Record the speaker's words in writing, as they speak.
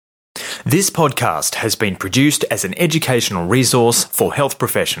This podcast has been produced as an educational resource for health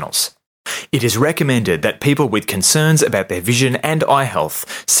professionals. It is recommended that people with concerns about their vision and eye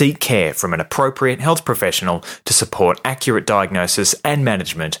health seek care from an appropriate health professional to support accurate diagnosis and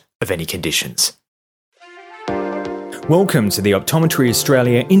management of any conditions. Welcome to the Optometry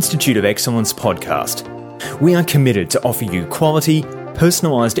Australia Institute of Excellence podcast. We are committed to offer you quality,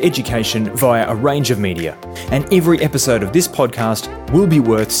 personalised education via a range of media, and every episode of this podcast will be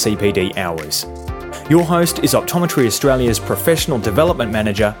worth CPD hours. Your host is Optometry Australia's Professional Development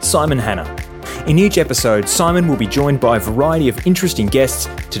Manager, Simon Hanna. In each episode, Simon will be joined by a variety of interesting guests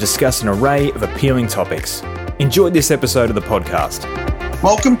to discuss an array of appealing topics. Enjoy this episode of the podcast.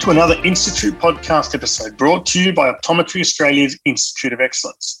 Welcome to another Institute podcast episode brought to you by Optometry Australia's Institute of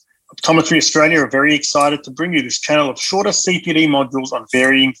Excellence. Optometry Australia are very excited to bring you this channel of shorter CPD modules on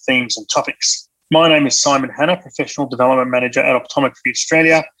varying themes and topics. My name is Simon Hanna, Professional Development Manager at Optometry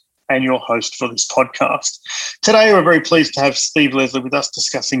Australia, and your host for this podcast. Today, we're very pleased to have Steve Leslie with us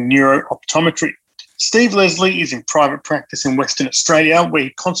discussing neuro-optometry. Steve Leslie is in private practice in Western Australia, where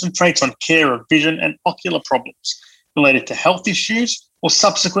he concentrates on care of vision and ocular problems related to health issues or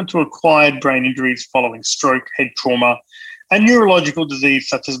subsequent to acquired brain injuries following stroke, head trauma, and neurological disease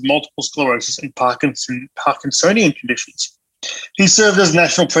such as multiple sclerosis and Parkinsonian conditions. He served as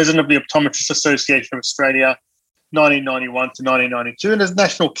National President of the Optometrists Association of Australia 1991 to 1992 and as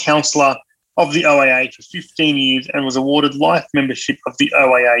National Counsellor of the OAA for 15 years and was awarded life membership of the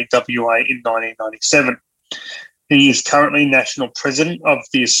OAA WA in 1997. He is currently National President of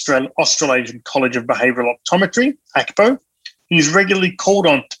the Australasian College of Behavioural Optometry, ACBO. He is regularly called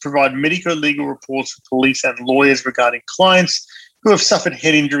on to provide medico-legal reports for police and lawyers regarding clients who have suffered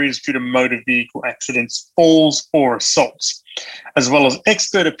head injuries due to motor vehicle accidents, falls or assaults, as well as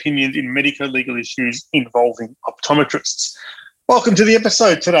expert opinions in medico-legal issues involving optometrists. Welcome to the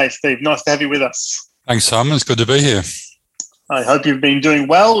episode today, Steve. Nice to have you with us. Thanks, Simon. It's good to be here. I hope you've been doing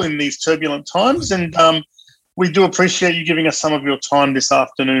well in these turbulent times, and we do appreciate you giving us some of your time this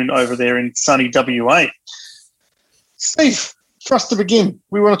afternoon over there in sunny WA. Steve, for us to begin,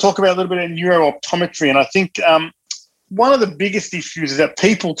 we want to talk about a little bit of neuro-optometry, and I think one of the biggest issues is that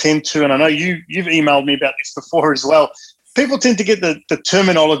people tend to, and I know you've emailed me about this before as well, people tend to get the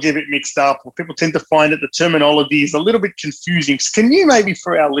terminology a bit mixed up, or people tend to find that the terminology is a little bit confusing. So can you maybe,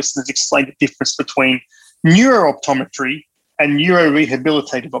 for our listeners, explain the difference between neuro-optometry and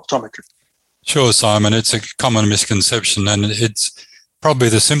neuro-rehabilitative optometry? Sure, Simon. It's a common misconception, and it's probably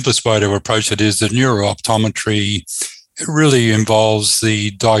the simplest way to approach it is that neuro-optometry really involves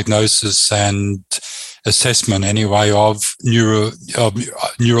the diagnosis and assessment, anyway, of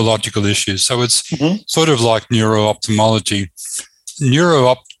neurological issues. So it's sort of like neuro-ophthalmology.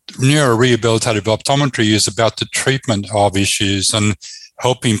 Neuro-rehabilitative optometry is about the treatment of issues and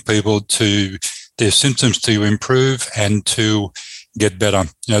helping people to their symptoms to improve and to get better,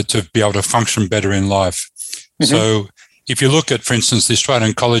 to be able to function better in life. So if you look at, for instance, the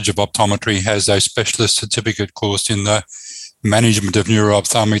Australian College of Optometry has a specialist certificate course in the management of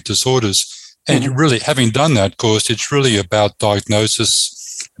neuro-ophthalmic disorders. And really, having done that course, it's really about diagnosis,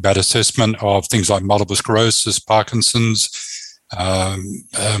 about assessment of things like multiple sclerosis, Parkinson's,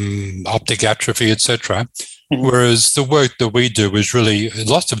 optic atrophy, etc. Whereas the work that we do is really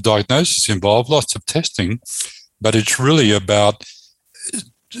lots of diagnosis involved, lots of testing, but it's really about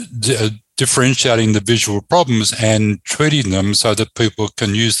differentiating the visual problems and treating them so that people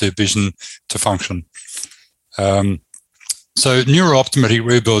can use their vision to function. So neuro-optometry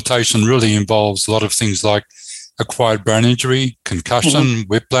rehabilitation really involves a lot of things like acquired brain injury, concussion,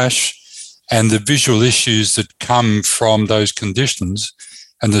 whiplash, and the visual issues that come from those conditions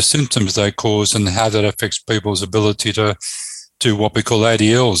and the symptoms they cause and how that affects people's ability to do what we call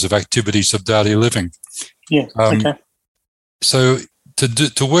ADLs, of activities of daily living. So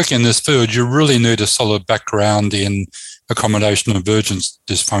to work in this field, you really need a solid background in accommodation of emergent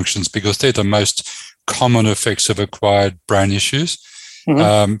dysfunctions because they're the most common effects of acquired brain issues.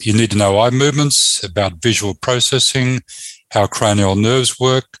 You need to know eye movements, about visual processing, how cranial nerves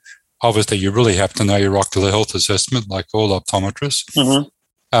work. Obviously, you really have to know your ocular health assessment, like all optometrists.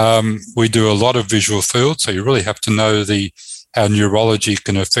 We do a lot of visual fields, so you really have to know how neurology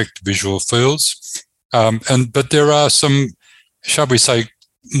can affect visual fields. But there are some, shall we say,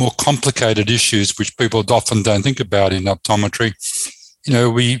 more complicated issues which people often don't think about in optometry.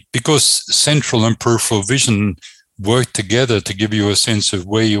 Because central and peripheral vision work together to give you a sense of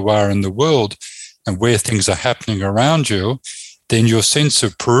where you are in the world and where things are happening around you, then your sense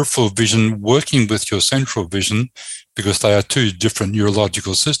of peripheral vision working with your central vision, because they are two different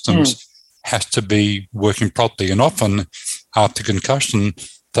neurological systems, has to be working properly. And often after concussion,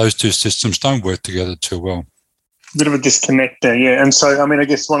 those two systems don't work together too well. Bit of a disconnect there, yeah. And so, I mean, I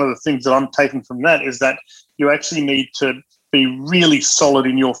guess one of the things that I'm taking from that is that you actually need to be really solid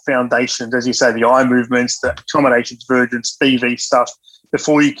in your foundations, as you say, the eye movements, the accommodations, vergence, BV stuff,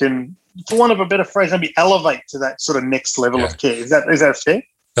 before you can, for want of a better phrase, maybe elevate to that sort of next level of care. Is that fair?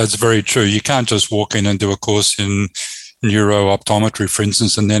 That's very true. You can't just walk in and do a course in neuro-optometry, for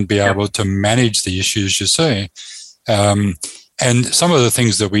instance, and then be able to manage the issues you see. And some of the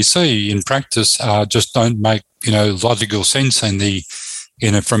things that we see in practice just don't make, logical sense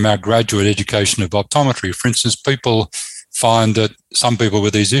from our graduate education of optometry. For instance, people find that some people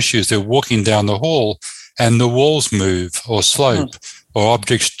with these issues, they're walking down the hall and the walls move or slope or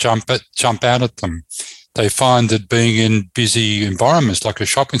objects jump out at them. They find that being in busy environments like a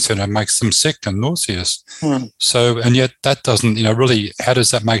shopping centre makes them sick and nauseous. So, and yet that doesn't, really, how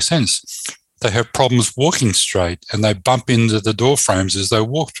does that make sense? They have problems walking straight and they bump into the door frames as they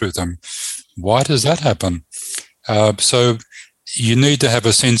walk through them. Why does that happen? So you need to have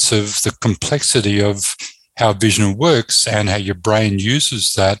a sense of the complexity of how vision works and how your brain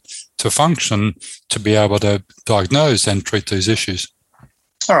uses that to function to be able to diagnose and treat these issues.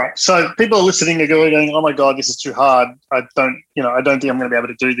 All right. So people are listening are going, oh my God, this is too hard. I don't think I'm going to be able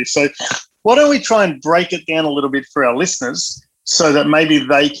to do this. So why don't we try and break it down a little bit for our listeners so that maybe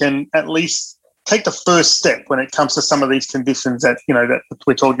they can at least take the first step when it comes to some of these conditions that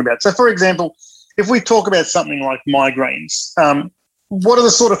we're talking about. So for example, if we talk about something like migraines, what are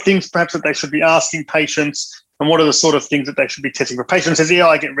the sort of things perhaps that they should be asking patients, and what are the sort of things that they should be testing for? Patients says,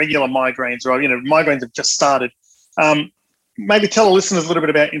 I get regular migraines, or migraines have just started. Maybe tell the listeners a little bit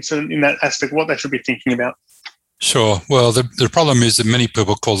about in that aspect what they should be thinking about. Sure. Well, the problem is that many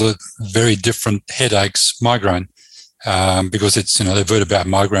people call it very different headaches migraine because it's, they've heard about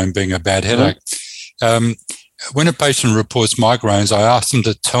migraine being a bad headache. When a patient reports migraines, I ask them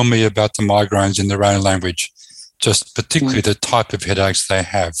to tell me about the migraines in their own language, just particularly the type of headaches they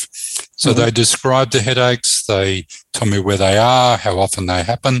have. So they describe the headaches, they tell me where they are, how often they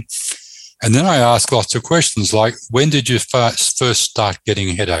happen. And then I ask lots of questions like, when did you first start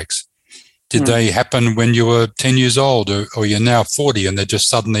getting headaches? Did they happen when you were 10 years old or you're now 40 and they're just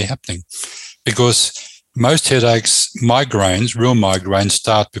suddenly happening? Because most headaches, migraines, real migraines,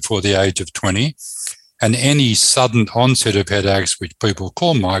 start before the age of 20. And any sudden onset of headaches, which people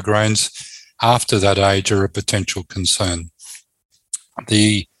call migraines, after that age are a potential concern.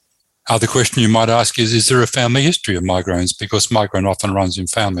 The other question you might ask is there a family history of migraines? Because migraine often runs in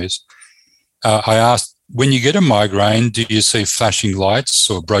families. I asked, when you get a migraine, do you see flashing lights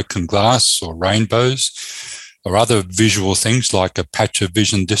or broken glass or rainbows or other visual things like a patch of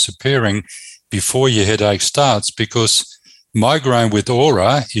vision disappearing before your headache starts? Because migraine with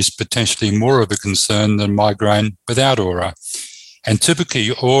aura is potentially more of a concern than migraine without aura. And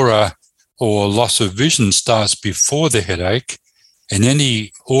typically aura or loss of vision starts before the headache, and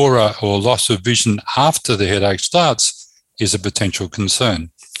any aura or loss of vision after the headache starts is a potential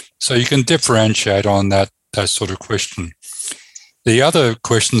concern. So you can differentiate on that sort of question. The other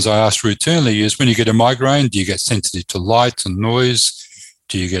questions I ask routinely is, when you get a migraine, do you get sensitive to light and noise?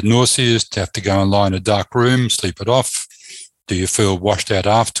 Do you get nauseous? Do you have to go and lie in a dark room, sleep it off? Do you feel washed out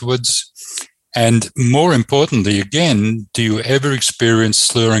afterwards? And more importantly, again, do you ever experience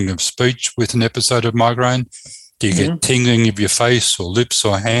slurring of speech with an episode of migraine? Do you get tingling of your face or lips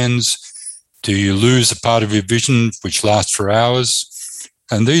or hands? Do you lose a part of your vision which lasts for hours?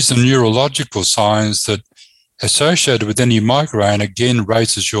 And these are neurological signs that, associated with any migraine, again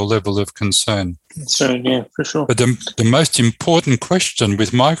raises your level of concern. Concern, yeah, for sure. But the most important question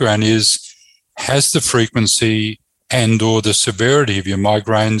with migraine is, has the frequency and or the severity of your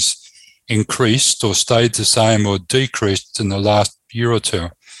migraines increased or stayed the same or decreased in the last year or two?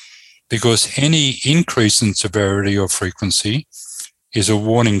 Because any increase in severity or frequency is a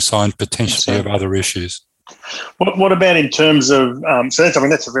warning sign potentially of other issues. What about in terms of, so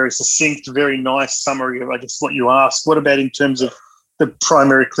that's a very succinct, very nice summary of, I guess, what you asked. What about in terms of the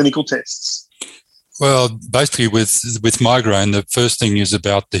primary clinical tests? Well, basically with migraine, the first thing is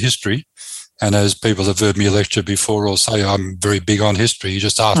about the history. And as people have heard me lecture before or say, I'm very big on history. You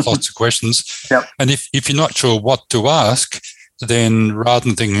just ask lots of questions. Yep. And if you're not sure what to ask, then rather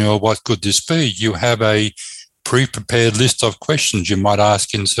than thinking, what could this be, you have a pre-prepared list of questions you might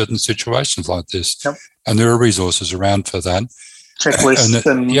ask in certain situations like this. Yep. And there are resources around for that. Checklists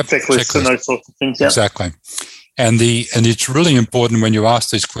and those sorts of things. Yep. Exactly. And it's really important when you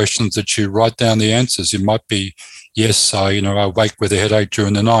ask these questions that you write down the answers. It might be, yes, I wake with a headache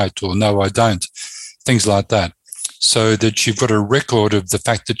during the night, or no, I don't. Things like that. so that you've got a record of the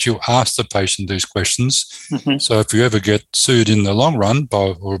fact that you asked the patient these questions. Mm-hmm. So if you ever get sued in the long run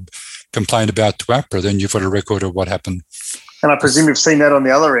or complained about to APRA, then you've got a record of what happened. And I presume you've seen that on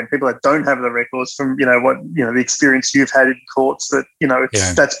the other end, people that don't have the records from, the experience you've had in courts that,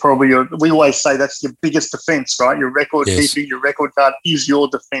 that's probably we always say that's your biggest defense, right? Your record keeping, your record card is your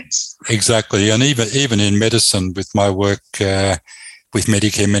defense. Exactly. And even in medicine, with my work with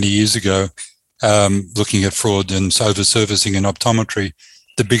Medicare many years ago, looking at fraud and over-servicing in optometry,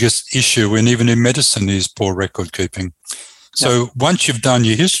 the biggest issue, and even in medicine, is poor record keeping. So once you've done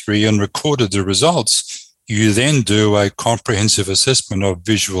your history and recorded the results, you then do a comprehensive assessment of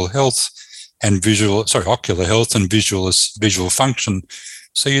visual health and ocular health and visual function.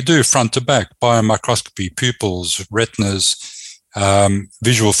 So you do front to back, biomicroscopy, pupils, retinas,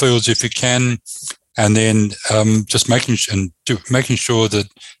 visual fields if you can, and then just making sure that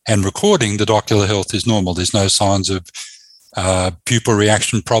and recording that ocular health is normal. There's no signs of pupil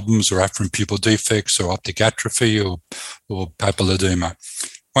reaction problems or afferent pupil defects or optic atrophy or papilledema.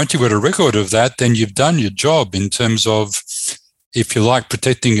 Once you've got a record of that, then you've done your job in terms of, if you like,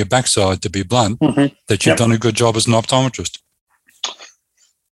 protecting your backside, to be blunt, that you've done a good job as an optometrist.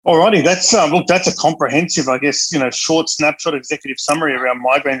 Alrighty, that's a comprehensive, I guess, short snapshot executive summary around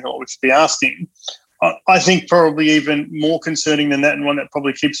migraine and what we should be asking. I think probably even more concerning than that, and one that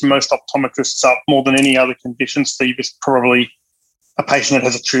probably keeps most optometrists up more than any other condition, Steve, is probably a patient that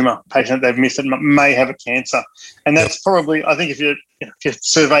has a tumour, a patient that they've missed that may have a cancer. And that's probably, I think if you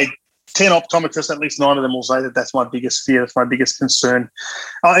surveyed 10 optometrists, at least 9 of them will say that that's my biggest fear, that's my biggest concern.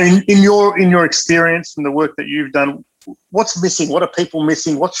 In your experience and the work that you've done, what's missing? What are people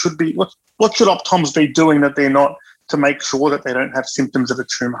missing? What should optoms be doing that they're not, to make sure that they don't have symptoms of a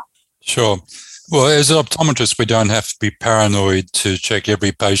tumour? Sure. Well, as an optometrist, we don't have to be paranoid to check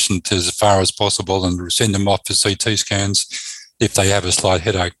every patient as far as possible and send them off for CT scans if they have a slight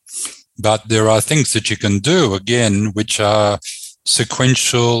headache. But there are things that you can do, again, which are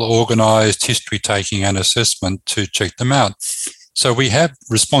sequential, organised history-taking and assessment to check them out. So we have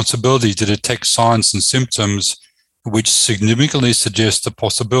responsibility to detect signs and symptoms which significantly suggest the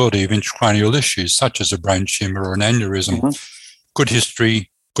possibility of intracranial issues, such as a brain tumour or an aneurysm. Good history,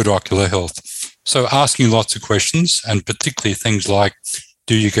 good ocular health. So asking lots of questions, and particularly things like,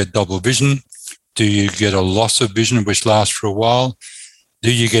 do you get double vision? Do you get a loss of vision which lasts for a while?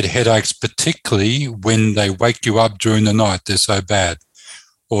 Do you get headaches, particularly when they wake you up during the night? They're so bad.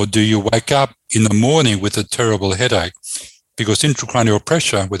 Or do you wake up in the morning with a terrible headache? Because intracranial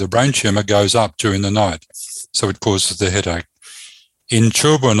pressure with a brain tumour goes up during the night, so it causes the headache. In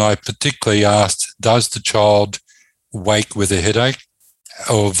children, I particularly asked, does the child wake with a headache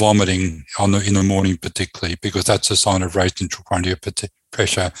or vomiting in the morning particularly, because that's a sign of raised intracranial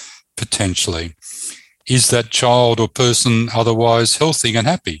pressure potentially. Is that child or person otherwise healthy and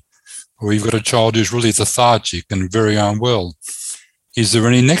happy? Or you've got a child who's really lethargic and very unwell. Is there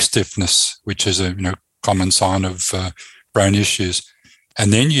any neck stiffness, which is a common sign of brain issues?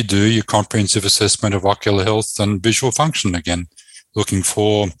 And then you do your comprehensive assessment of ocular health and visual function again, looking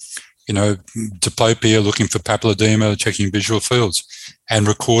for diplopia, looking for papilledema, checking visual fields, and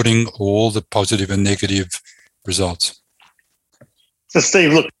recording all the positive and negative results. So,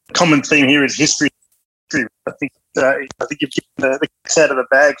 Steve, look, common theme here is history. I think you've given the cats out of the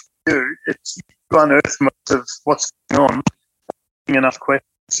bag for you. It's to unearth most of what's going on. Enough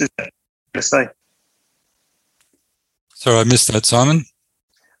questions, is that to say? Sorry, I missed that, Simon.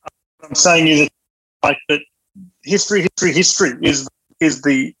 What I'm saying is that history is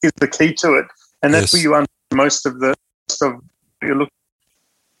the key to it, and that's where you unearth most of what you're looking.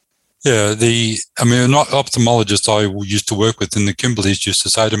 Yeah, not ophthalmologists I used to work with in the Kimberleys used to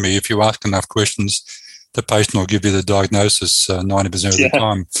say to me, if you ask enough questions, the patient will give you the diagnosis 90% of the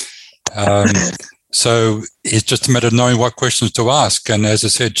time. So it's just a matter of knowing what questions to ask. And as I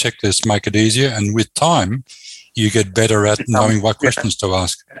said, checklists make it easier. And with time, you get better at knowing what questions to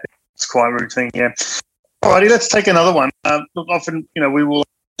ask. It's quite routine, yeah. All righty, let's take another one. Look, often, we will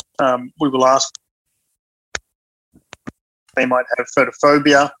ask, they might have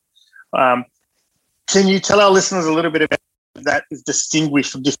photophobia. Can you tell our listeners a little bit about that is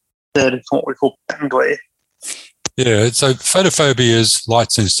distinguished from what we call pattern glare? Yeah, so photophobia is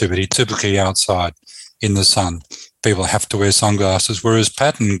light sensitivity, typically outside in the sun. People have to wear sunglasses, whereas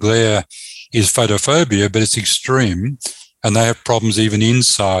pattern glare is photophobia, but it's extreme, and they have problems even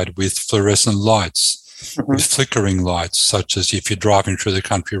inside with fluorescent lights, with flickering lights, such as if you're driving through the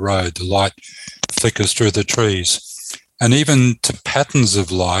country road, the light flickers through the trees, and even to patterns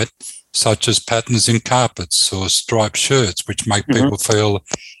of light, such as patterns in carpets or striped shirts, which make people feel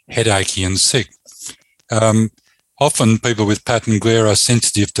headachy and sick. Often people with pattern glare are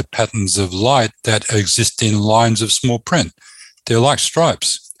sensitive to patterns of light that exist in lines of small print. They're like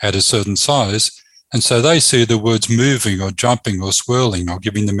stripes at a certain size, and so they see the words moving or jumping or swirling or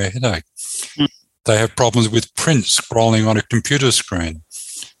giving them a headache. They have problems with print scrolling on a computer screen.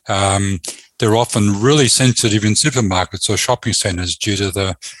 They're often really sensitive in supermarkets or shopping centres due to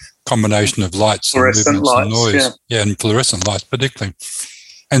the combination of lights and movements and noise. Yeah, and fluorescent lights particularly.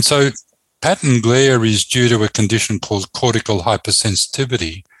 And so pattern glare is due to a condition called cortical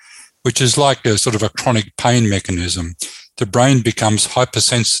hypersensitivity, which is like a sort of a chronic pain mechanism. The brain becomes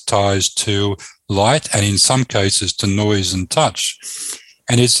hypersensitized to light and in some cases to noise and touch.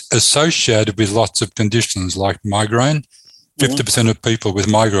 And it's associated with lots of conditions like migraine. 50% of people with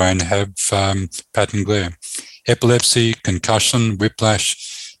migraine have pattern glare. Epilepsy, concussion,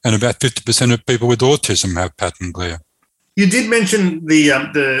 whiplash, and about 50% of people with autism have pattern glare. You did mention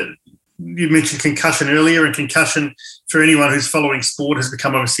you mentioned concussion earlier, and concussion, for anyone who's following sport, has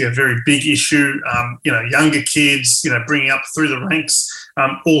become obviously a very big issue. Younger kids, bringing up through the ranks,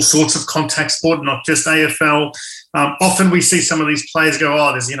 all sorts of contact sport, not just AFL. Often we see some of these players go,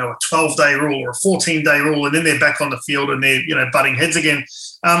 there's, a 12-day rule or a 14-day rule, and then they're back on the field and they're, butting heads again.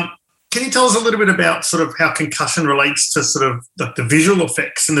 Can you tell us a little bit about sort of how concussion relates to sort of the visual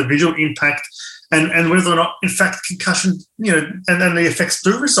effects and the visual impact, and whether or not, in fact, concussion, and then the effects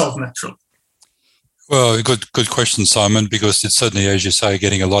do resolve naturally? Well, good question, Simon, because it's certainly, as you say,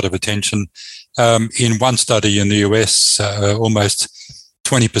 getting a lot of attention. In one study in the US, almost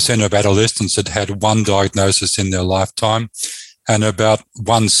 20% of adolescents had one diagnosis in their lifetime, and about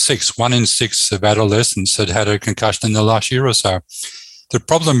 1 in 6 of adolescents had a concussion in the last year or so. The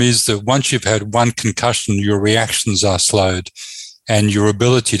problem is that once you've had one concussion, your reactions are slowed, and your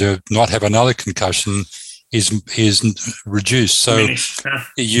ability to not have another concussion is reduced. So,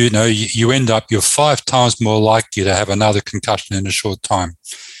 you end up, you're 5 times more likely to have another concussion in a short time.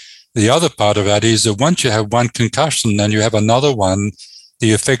 The other part of that is that once you have one concussion and you have another one,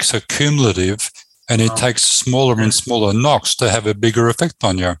 the effects are cumulative, and it takes smaller and smaller knocks to have a bigger effect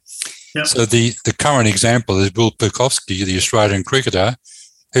on you. Yep. So the current example is Will Purkowski, the Australian cricketer,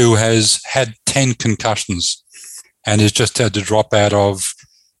 who has had 10 concussions and has just had to drop out of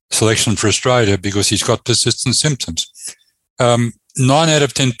selection for Australia because he's got persistent symptoms. 9 out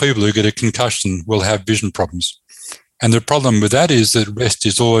of 10 people who get a concussion will have vision problems. And the problem with that is that rest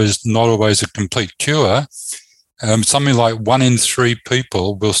is not always a complete cure. Something like 1 in 3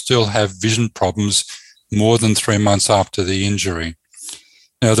 people will still have vision problems more than 3 months after the injury.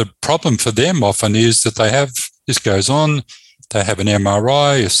 Now, the problem for them often is that this goes on, they have an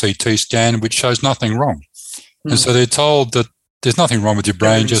MRI, a CT scan, which shows nothing wrong. And so they're told that there's nothing wrong with your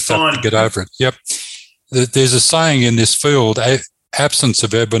brain, just have to get over it. Yep. There's a saying in this field, absence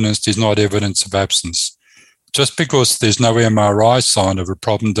of evidence is not evidence of absence. Just because there's no MRI sign of a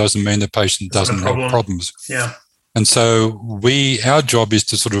problem doesn't mean the patient doesn't have problems. Yeah. And so our job is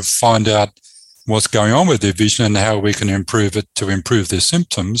to sort of find out what's going on with their vision and how we can improve it to improve their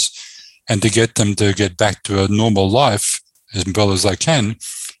symptoms and to get them to get back to a normal life as well as they can,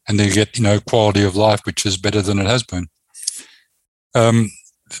 and they get, quality of life, which is better than it has been.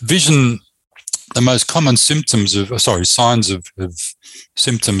 Vision, the most common signs of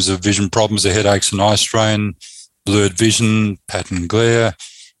symptoms of vision problems are headaches and eye strain, blurred vision, pattern glare,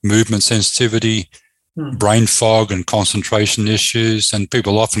 movement sensitivity, brain fog and concentration issues, and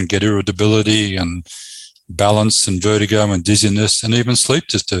people often get irritability and balance and vertigo and dizziness and even sleep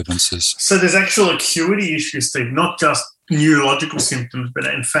disturbances. So there's actual acuity issues, Steve, not just neurological symptoms, but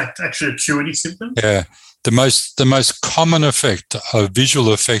in fact actually acuity symptoms? Yeah. The most common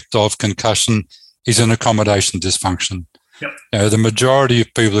visual effect of concussion is an accommodation dysfunction. Yep. The majority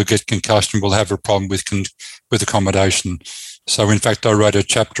of people who get concussion will have a problem with accommodation. So, in fact, I wrote a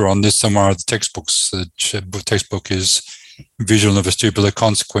chapter on this in one of the textbooks. The textbook is Visual and Vestibular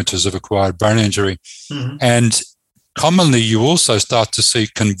Consequences of Acquired Brain Injury. Mm-hmm. And commonly, you also start to see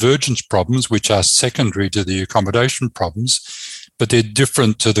convergence problems, which are secondary to the accommodation problems, but they're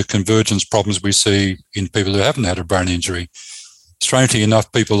different to the convergence problems we see in people who haven't had a brain injury. Strangely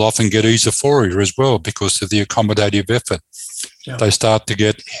enough, people often get esophoria as well because of the accommodative effort. Yeah. They start to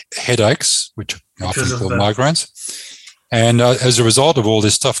get headaches, which are often called migraines. And as a result of all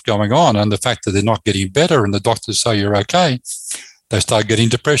this stuff going on and the fact that they're not getting better and the doctors say you're okay, they start getting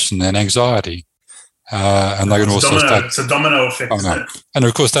depression and anxiety. And they can also it's a domino effect. And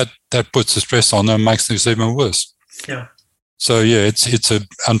of course, that puts the stress on them and makes things even worse. Yeah. So, it's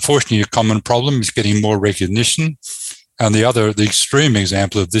unfortunately a common problem. It's getting more recognition. And the extreme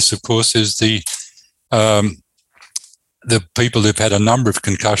example of this, of course, is the people who've had a number of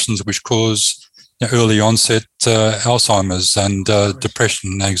concussions which cause early onset Alzheimer's and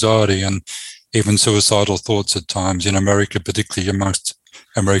depression and anxiety and even suicidal thoughts at times in America, particularly amongst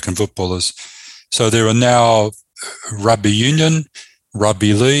American footballers. So there are now rugby union,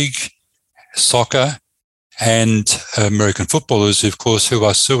 rugby league, soccer, and American footballers, of course, who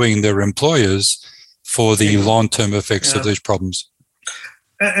are suing their employers for the long-term effects of these problems.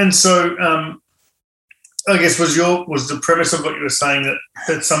 And so, I guess was the premise of what you were saying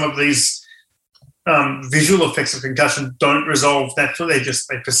that some of these visual effects of concussion don't resolve naturally;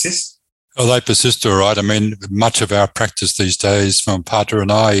 they persist. Oh, they persist, all right. I mean, much of our practice these days, from partner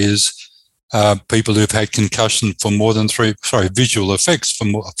and I, is people who've had concussion for more than visual effects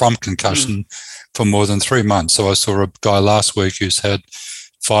from concussion for more than 3 months. So I saw a guy last week who's had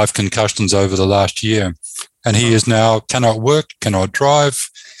 5 concussions over the last year, and he is now cannot work, cannot drive,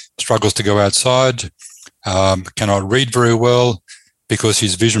 struggles to go outside, cannot read very well because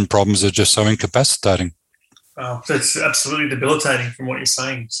his vision problems are just so incapacitating. Wow, so it's absolutely debilitating from what you're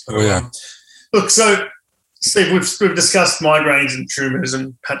saying. So, look, so Steve, we've discussed migraines and tumours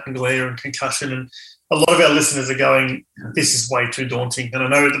and pattern glare and concussion, and a lot of our listeners are going, this is way too daunting. And I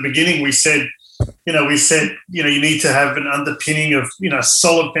know at the beginning we said, you need to have an underpinning of,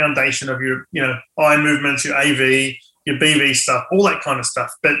 solid foundation of your, eye movements, your AV, your BV stuff, all that kind of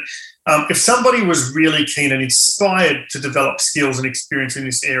stuff. But if somebody was really keen and inspired to develop skills and experience in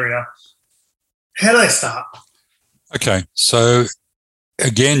this area, how do they start? Okay, so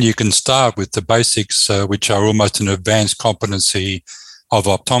again, you can start with the basics, which are almost an advanced competency of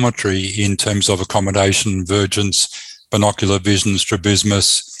optometry in terms of accommodation, vergence, binocular vision,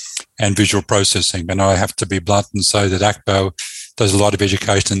 strabismus, and visual processing. And I have to be blunt and say that ACPO does a lot of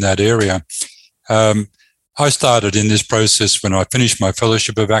education in that area. I started in this process when I finished my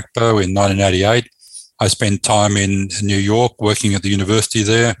fellowship of ACPO in 1988. I spent time in New York working at the university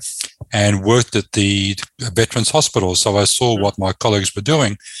there and worked at the Veterans Hospital. So I saw what my colleagues were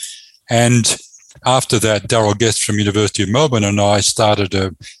doing. And after that, Darryl Guest from University of Melbourne and I started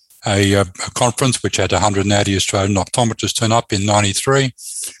a conference which had 180 Australian optometrists turn up in 93.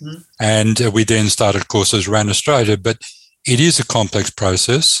 And we then started courses around Australia. But it is a complex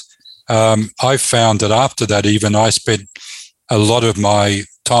process. I found that after that, even I spent a lot of my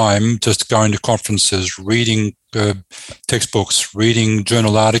time just going to conferences, reading textbooks, reading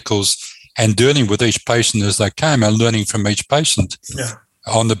journal articles, and dealing with each patient as they came and learning from each patient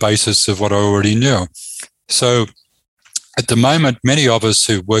on the basis of what I already knew. So at the moment, many of us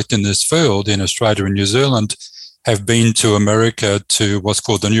who worked in this field in Australia and New Zealand have been to America to what's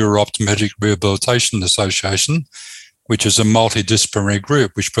called the Neuro-optometry Rehabilitation Association, which is a multidisciplinary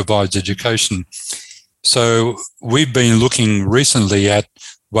group which provides education. So we've been looking recently at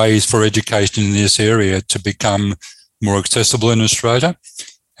ways for education in this area to become more accessible in Australia.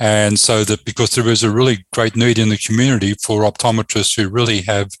 And so that because there is a really great need in the community for optometrists who really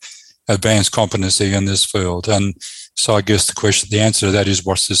have advanced competency in this field. And so I guess the answer to that is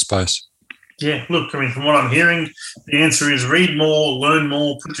watch this space. Yeah, look, I mean, from what I'm hearing, the answer is read more, learn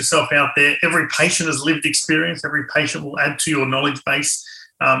more, put yourself out there. Every patient has lived experience. Every patient will add to your knowledge base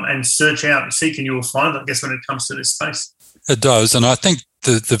and search out and seek and you will find, I guess, when it comes to this space. It does. And I think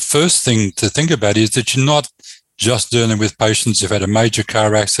the first thing to think about is that you're not just dealing with patients who've had a major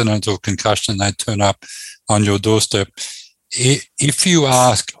car accident or concussion, they turn up on your doorstep. If you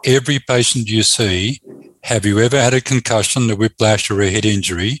ask every patient you see, have you ever had a concussion, a whiplash or a head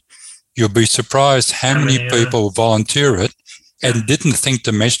injury, you'll be surprised how many people volunteer it and didn't think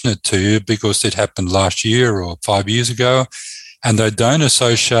to mention it to you because it happened last year or 5 years ago, and they don't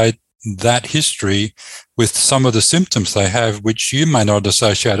associate that history with some of the symptoms they have, which you may not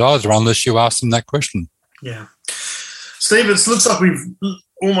associate either unless you ask them that question. Yeah. Steve, it looks like we've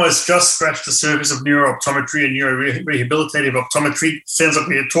almost just scratched the surface of neuro-optometry and neuro-rehabilitative optometry. Sounds like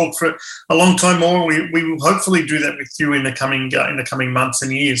we had talked for a long time more. We will hopefully do that with you in the coming months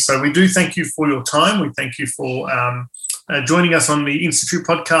and years. So we do thank you for your time. We thank you for joining us on the Institute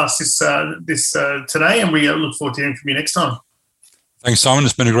podcast this today, and we look forward to hearing from you next time. Thanks, Simon.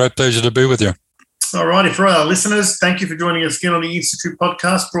 It's been a great pleasure to be with you. All righty. For our listeners, thank you for joining us again on the Institute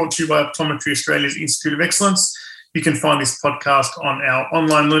podcast, brought to you by Optometry Australia's Institute of Excellence. You can find this podcast on our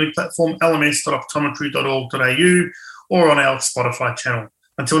online learning platform, lms.optometry.org.au, or on our Spotify channel.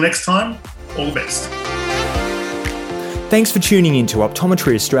 Until next time, all the best. Thanks for tuning in to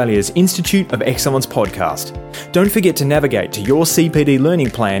Optometry Australia's Institute of Excellence podcast. Don't forget to navigate to your CPD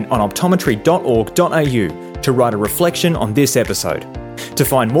learning plan on optometry.org.au to write a reflection on this episode. To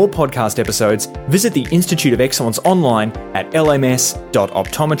find more podcast episodes, visit the Institute of Excellence online at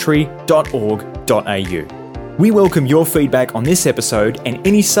lms.optometry.org.au. We welcome your feedback on this episode and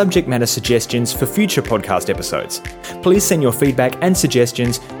any subject matter suggestions for future podcast episodes. Please send your feedback and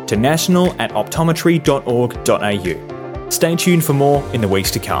suggestions to national@optometry.org.au. Stay tuned for more in the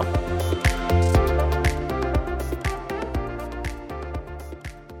weeks to come.